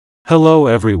Hello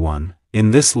everyone,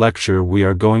 in this lecture we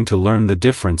are going to learn the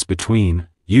difference between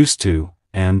used to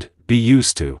and be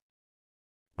used to.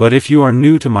 But if you are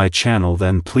new to my channel,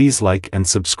 then please like and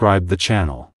subscribe the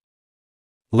channel.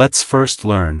 Let's first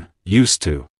learn used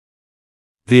to.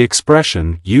 The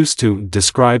expression used to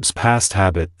describes past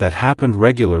habit that happened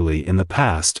regularly in the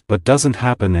past but doesn't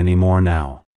happen anymore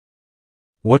now.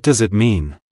 What does it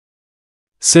mean?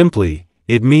 Simply,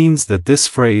 it means that this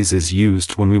phrase is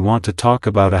used when we want to talk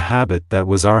about a habit that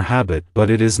was our habit but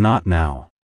it is not now.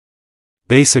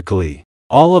 Basically,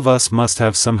 all of us must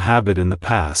have some habit in the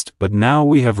past, but now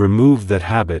we have removed that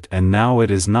habit and now it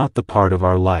is not the part of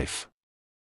our life.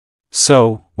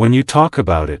 So, when you talk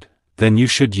about it, then you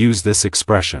should use this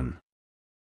expression.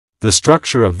 The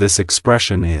structure of this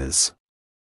expression is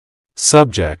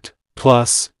subject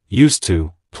plus used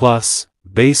to plus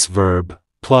base verb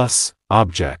plus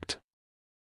object.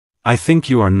 I think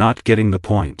you are not getting the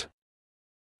point.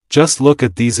 Just look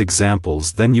at these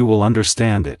examples, then you will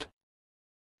understand it.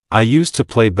 I used to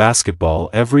play basketball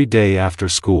every day after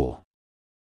school.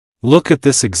 Look at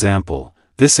this example.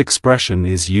 This expression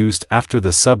is used after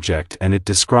the subject and it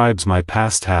describes my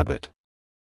past habit.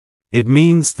 It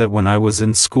means that when I was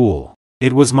in school,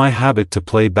 it was my habit to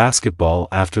play basketball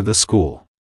after the school.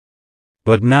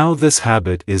 But now this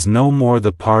habit is no more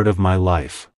the part of my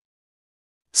life.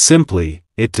 Simply,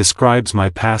 it describes my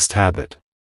past habit.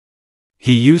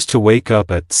 He used to wake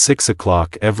up at 6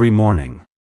 o'clock every morning.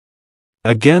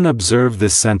 Again, observe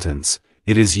this sentence.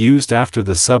 It is used after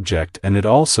the subject and it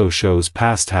also shows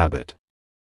past habit.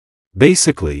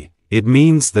 Basically, it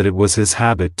means that it was his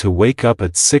habit to wake up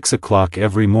at 6 o'clock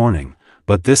every morning,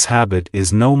 but this habit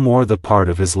is no more the part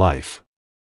of his life.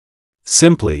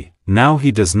 Simply, now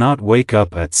he does not wake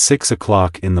up at 6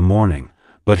 o'clock in the morning,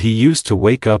 but he used to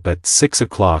wake up at 6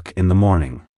 o'clock in the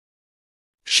morning.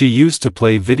 She used to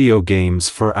play video games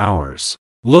for hours.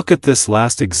 Look at this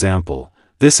last example.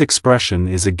 This expression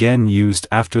is again used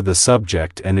after the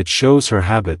subject and it shows her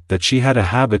habit, that she had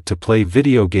a habit to play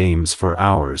video games for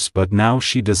hours but now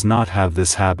she does not have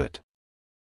this habit.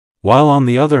 While on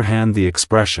the other hand, the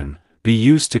expression be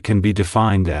used to can be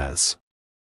defined as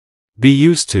be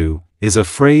used to is a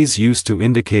phrase used to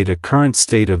indicate a current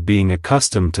state of being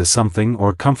accustomed to something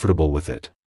or comfortable with it.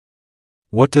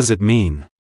 What does it mean?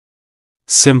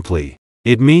 Simply,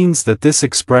 it means that this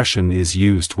expression is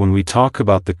used when we talk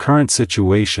about the current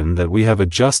situation, that we have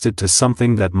adjusted to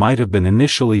something that might have been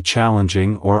initially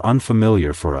challenging or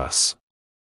unfamiliar for us.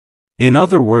 In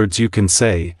other words, you can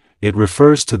say, it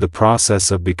refers to the process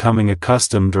of becoming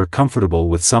accustomed or comfortable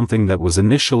with something that was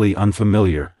initially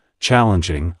unfamiliar,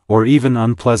 challenging, or even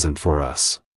unpleasant for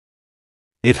us.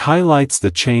 It highlights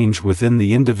the change within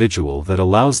the individual that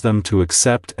allows them to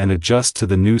accept and adjust to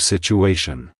the new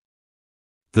situation.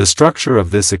 The structure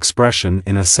of this expression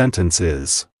in a sentence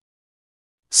is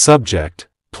subject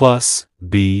plus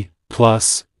be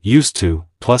plus used to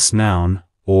plus noun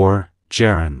or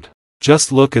gerund.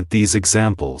 Just look at these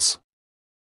examples.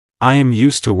 I am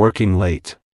used to working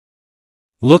late.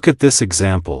 Look at this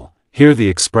example. Here the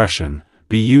expression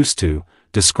be used to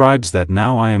describes that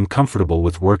now I am comfortable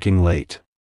with working late.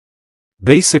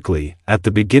 Basically, at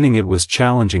the beginning it was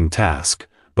challenging task,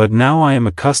 but now I am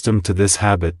accustomed to this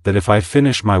habit, that if I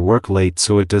finish my work late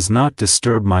so it does not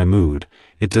disturb my mood,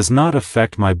 it does not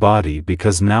affect my body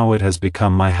because now it has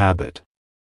become my habit.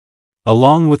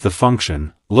 Along with the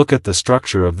function, look at the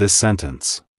structure of this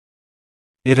sentence.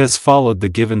 It has followed the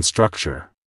given structure.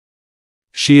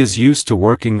 She is used to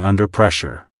working under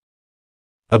pressure.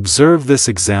 Observe this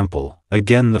example.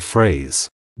 Again, the phrase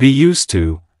be used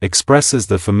to expresses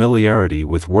the familiarity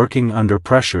with working under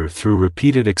pressure through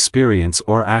repeated experience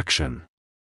or action.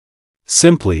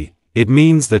 Simply, it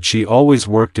means that she always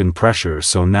worked in pressure,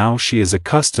 so now she is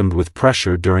accustomed with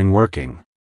pressure during working.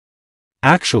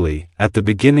 Actually, at the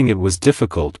beginning it was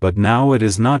difficult, but now it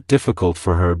is not difficult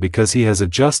for her because he has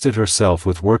adjusted herself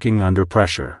with working under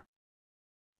pressure.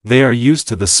 They are used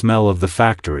to the smell of the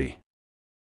factory.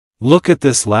 Look at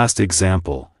this last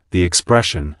example. The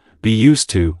expression be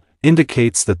used to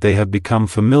indicates that they have become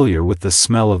familiar with the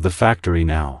smell of the factory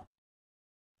now.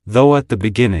 Though at the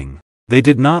beginning, they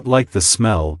did not like the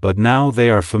smell, but now they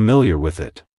are familiar with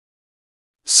it.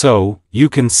 So, you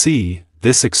can see,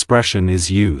 this expression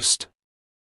is used.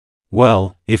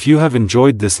 Well, if you have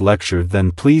enjoyed this lecture,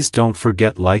 then please don't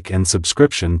forget like and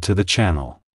subscription to the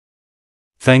channel.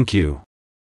 Thank you.